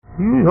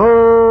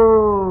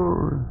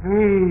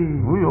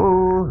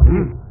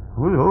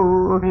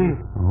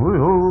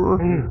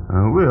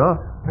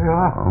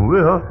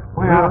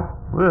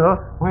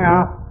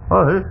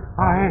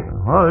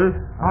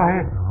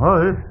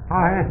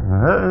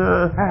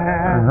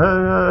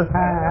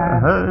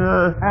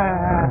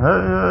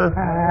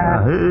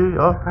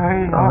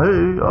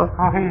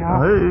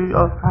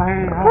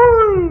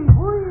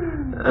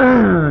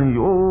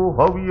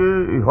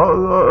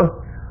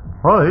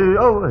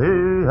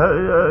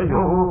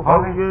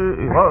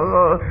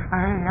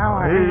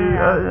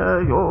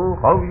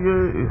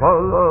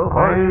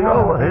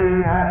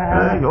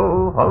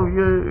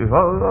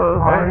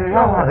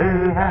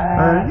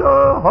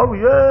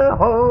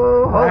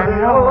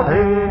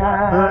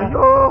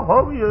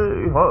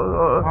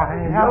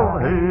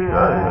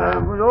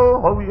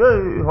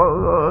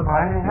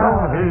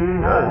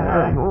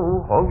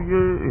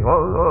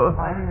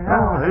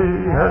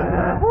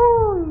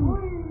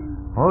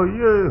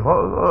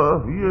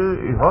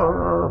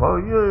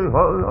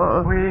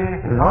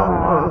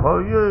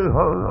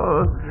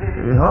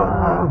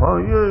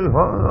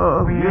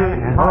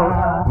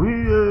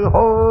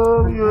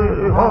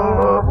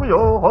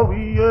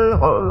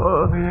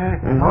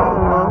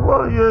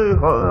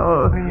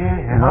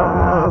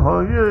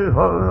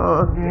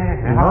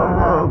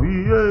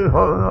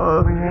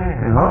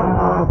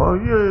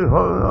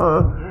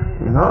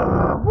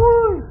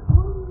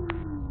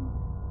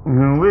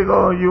We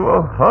got you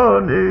a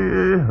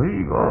honey,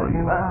 we got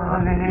you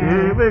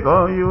honey, we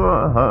got you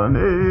a honey,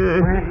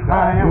 we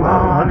got you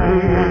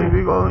honey,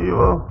 we got you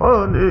a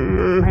honey,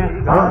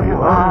 we got you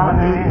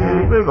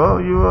honey, we got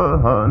you a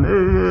honey,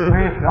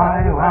 we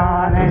got you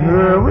honey,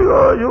 we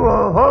got you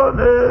a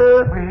honey,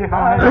 we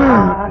got you honey, we got you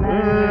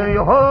honey,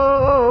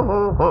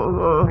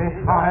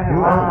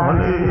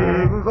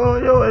 we got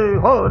you a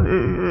honey,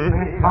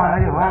 we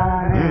got you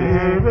honey,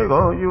 we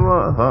got you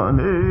a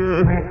honey,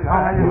 we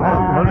got you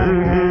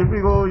honey. We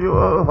go you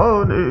a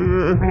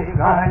honey, we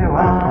got you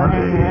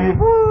honey.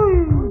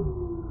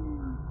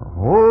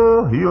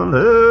 Oh, he'll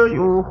lay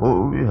you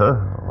ho, yeah.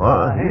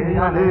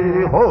 He'll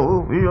lay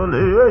ho, he'll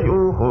lay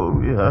you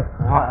ho, yeah.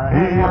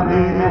 He'll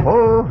lay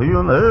ho,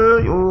 he'll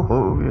lay you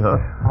ho, yeah.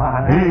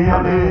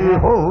 He'll lay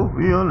ho,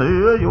 he'll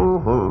lay you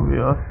ho,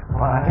 yeah.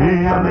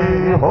 He'll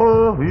lay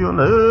ho, he'll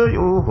lay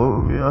you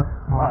ho, yeah.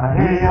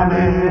 He'll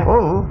lay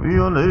ho,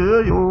 he'll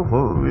lay you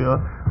ho, yeah.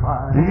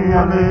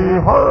 He'll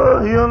ho,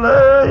 he'll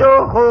lay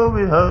your ho,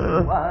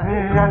 yeah.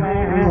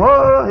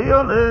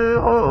 He'll lay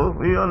ho,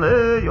 he'll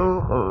lay your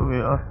ho,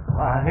 yeah.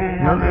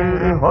 He'll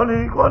lay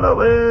honey gone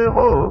away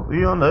ho,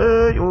 he'll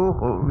lay your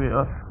ho,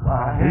 yeah.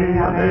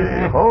 He'll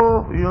lay ho,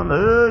 he'll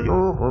lay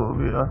your ho,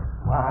 yeah.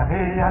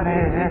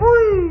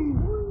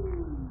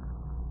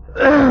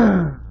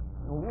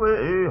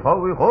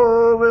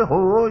 We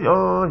ho,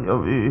 ya,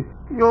 we.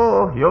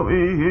 Yo, we,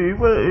 ho, ya,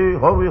 we.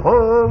 Yo, we,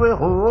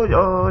 ho,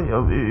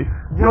 ya, we.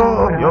 Yo,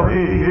 we, ho, ya,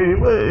 we.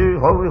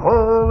 Yo, we,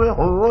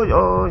 ho,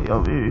 ya,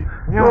 we.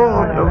 Yo,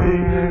 we, ho, ya, we.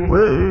 Yo,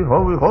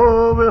 we,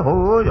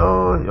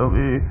 ho, ya,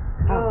 we.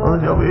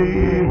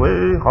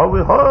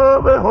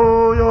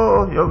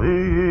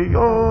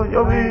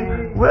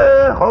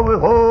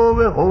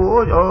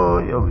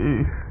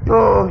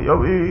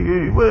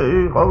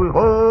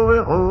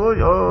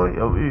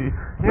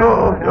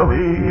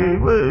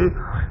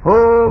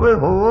 Yo, we,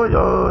 ho,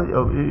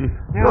 ya, we.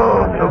 Yo,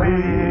 we,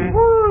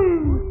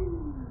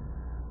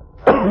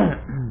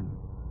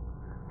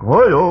 go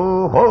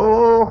yo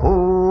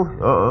ho,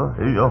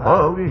 ya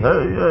ha we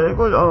hey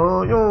go yo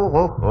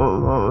ho,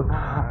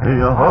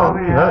 ya ha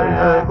we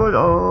hey go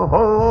yo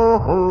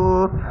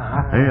ho,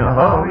 ya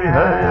ha we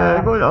hey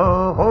go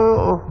yo ho,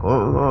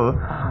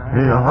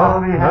 ya ha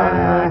we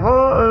hey ho,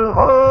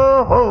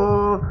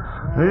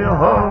 ya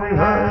ha we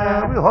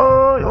hey we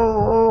ho yo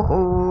ho,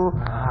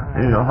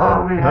 ya ha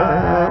we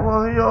hey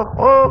go yo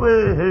ho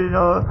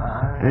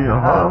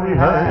ya ha we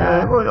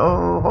hey go yo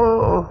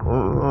ho,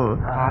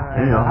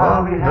 ya ha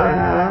we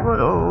hey go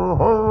yo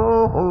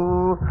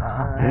ho,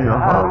 ya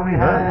ha we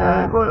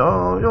hey go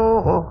yo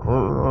ho,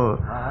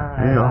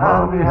 ya ha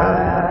we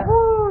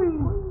hey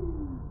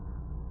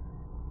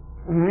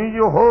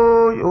yo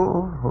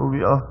ho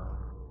ya.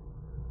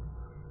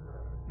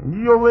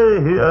 Yo we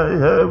ho yo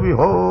ya. We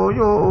ho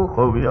yo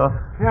ya.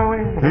 Yo we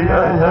ho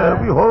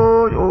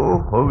yo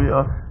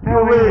ya. We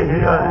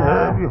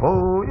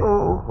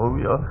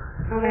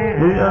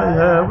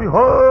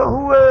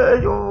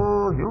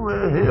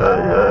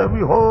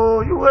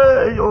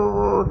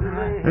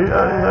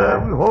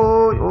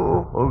ho yo,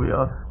 we ho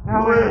yo,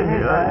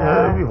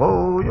 we ho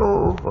yo,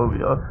 we ho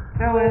yo,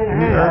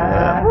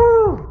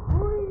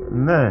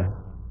 ne.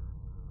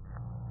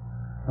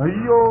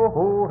 yo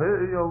ho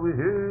hey yo we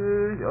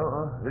ya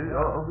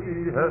ya we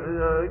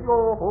hey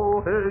yo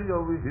ho hey yo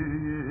we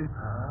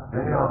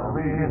ya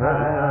we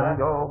hey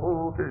yo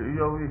ho hey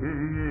yo we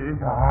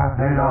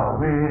ya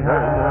we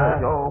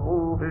hey yo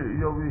ho hey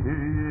yo we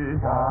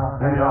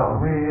ya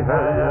we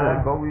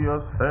hey go yo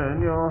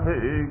señor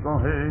hey go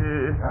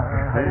hey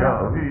ya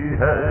we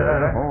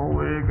hey ho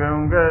we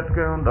can get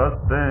can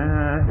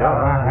dustin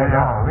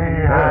ya we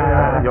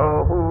hey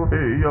yo ho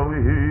hey yo we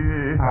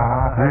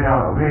ya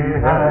we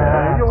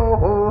hey yo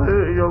ho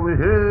hey yo we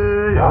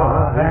ya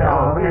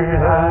we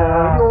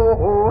hey yo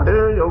ho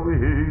hey yo we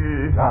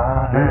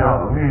ya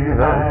we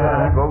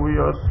hey go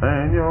yo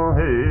señor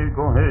hey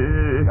go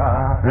hey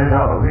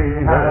ya we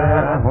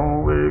hey ho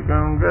we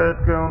can get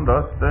can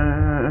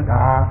dustin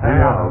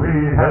ya we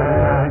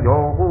hey yo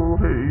ho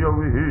hey yo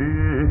we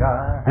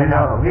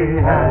ya we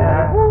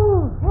hey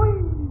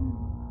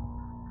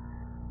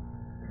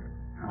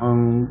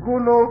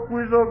Angulo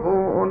quiso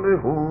con le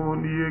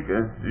holy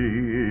can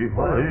see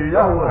why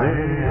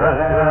Yahweh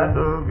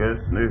to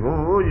guess ne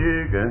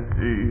hoye can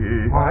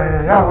see why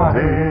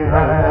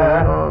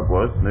Yahweh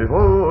was ne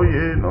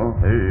hoye no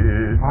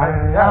hey why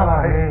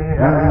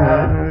Yahweh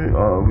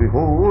we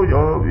ho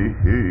yo we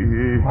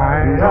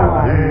why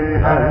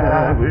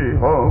Yahweh we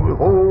ho we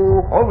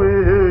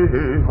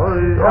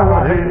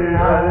Yahweh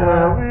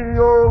we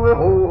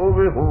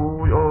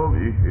yo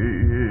we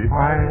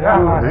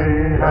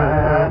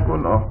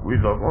Kuna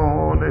wisa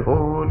kone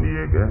honi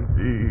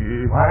egensi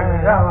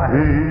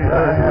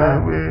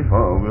we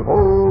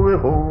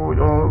ho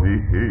yo vi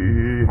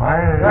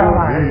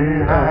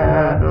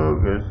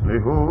Dogesne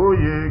ho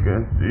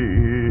egensi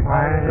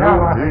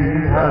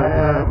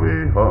we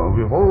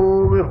ho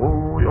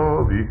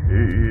yo vi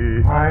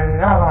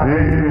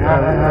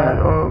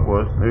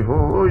Dogesne ho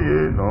ye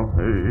no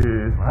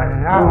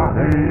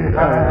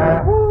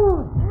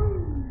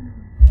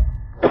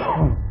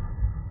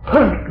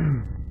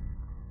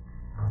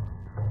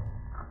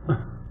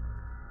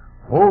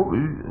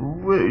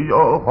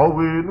Hallelujah,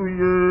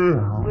 hallelujah,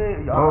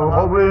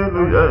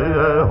 hallelujah,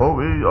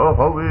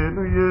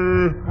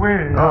 hallelujah,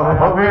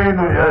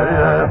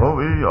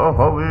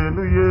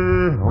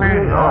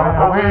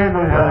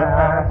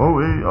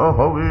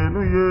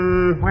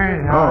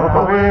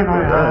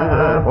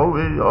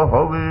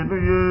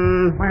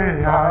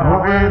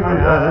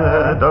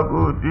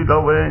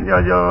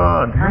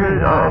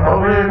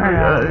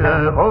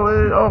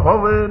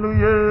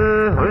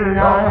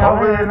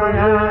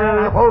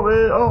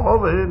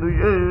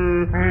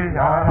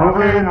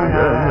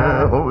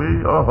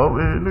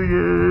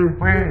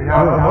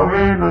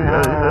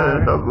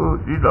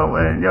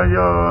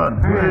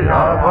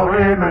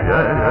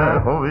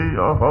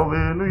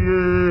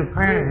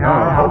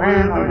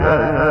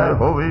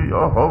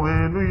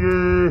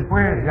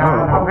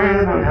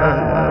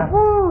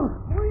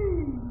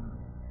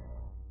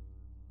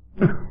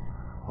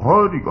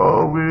 Holy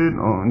going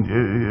on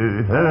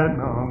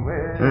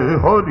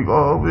Holy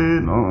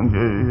going on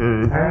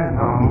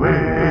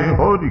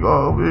Holy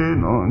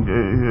going on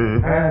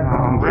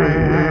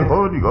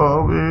Holy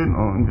going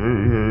on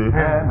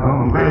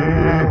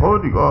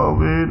Holy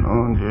going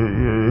on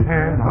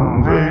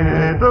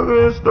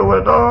Dogest the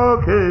wet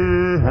dog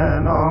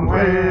and on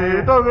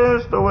way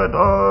Dogest the wet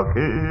dog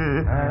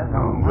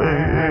and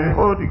way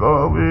Holy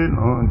going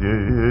on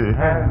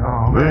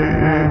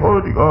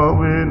Holy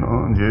going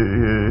on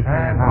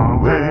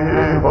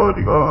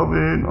Holy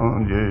going on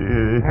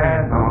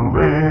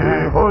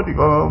Holy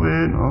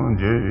going on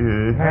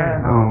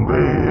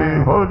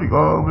Holy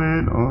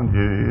going on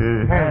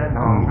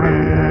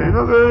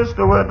Against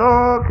the wet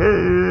dog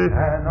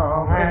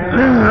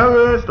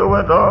Against the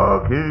wet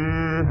dog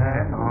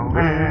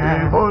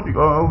Holy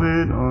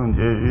going on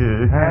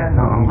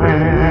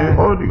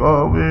Holy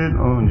going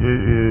on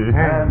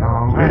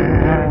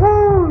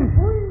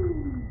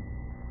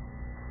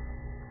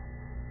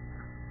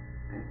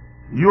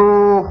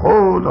Yo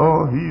ho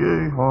na hi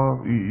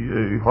ha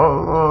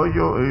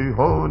yo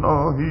ho na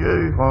hi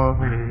ha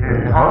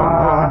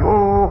yo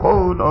ho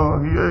na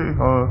hi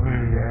ha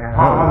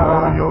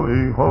yo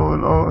ho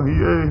na hi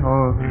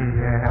ha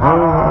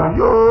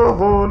yo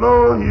ho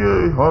na hi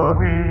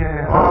ha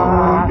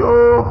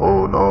yo ho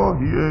na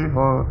hi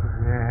ha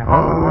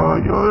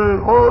yo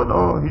ho na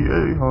hi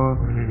ha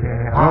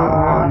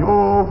yo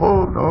ho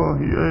na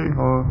hi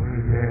ha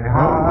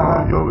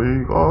yo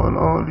ho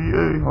na hi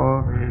ha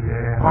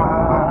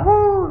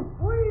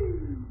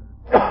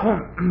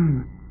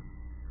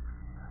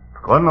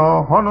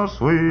Kana hana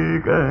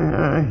swige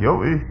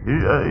yo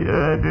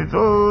de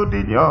zo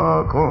di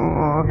nyako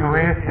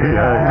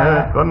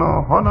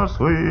kana hana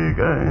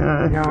swige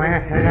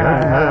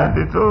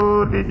de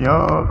zo di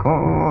nyako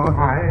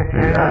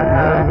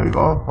we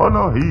go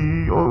hana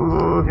hi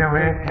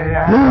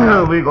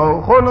we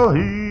go hana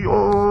hi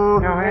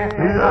he-oh.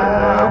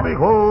 Yeah, we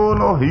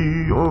gonna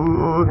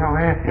he-oh.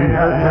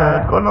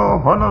 Yeah, gonna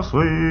hana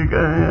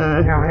swige.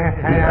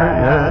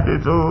 Yeah, the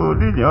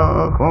jodi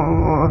nyako.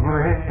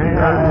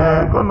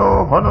 Yeah,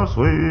 gonna hana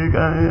swige.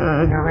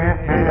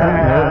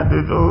 Yeah, the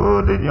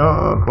jodi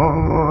nyako.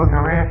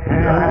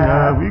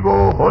 Yeah, we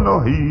go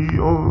hana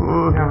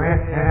he-oh.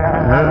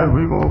 Yeah,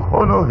 we go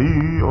hana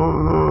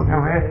he-oh.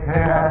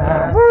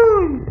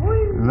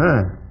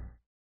 Woo!